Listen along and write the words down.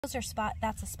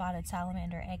That's a spotted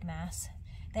salamander egg mass.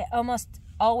 They almost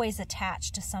always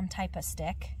attach to some type of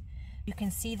stick. You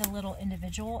can see the little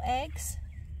individual eggs.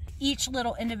 Each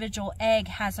little individual egg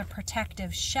has a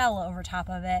protective shell over top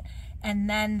of it, and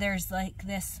then there's like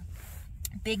this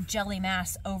big jelly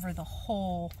mass over the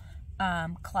whole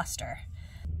cluster.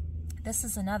 This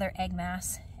is another egg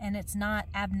mass, and it's not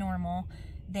abnormal.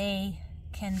 They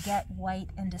can get white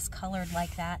and discolored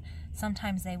like that.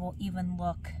 Sometimes they will even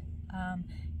look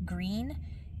green.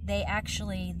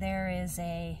 There is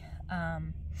a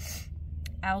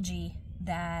algae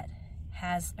that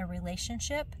has a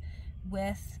relationship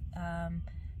with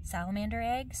salamander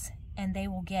eggs, and they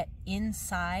will get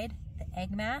inside the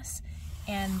egg mass,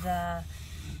 and the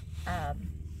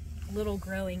little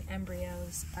growing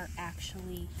embryos are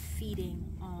actually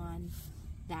feeding on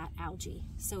that algae.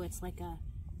 So it's like a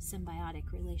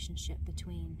symbiotic relationship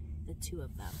between the two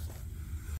of them.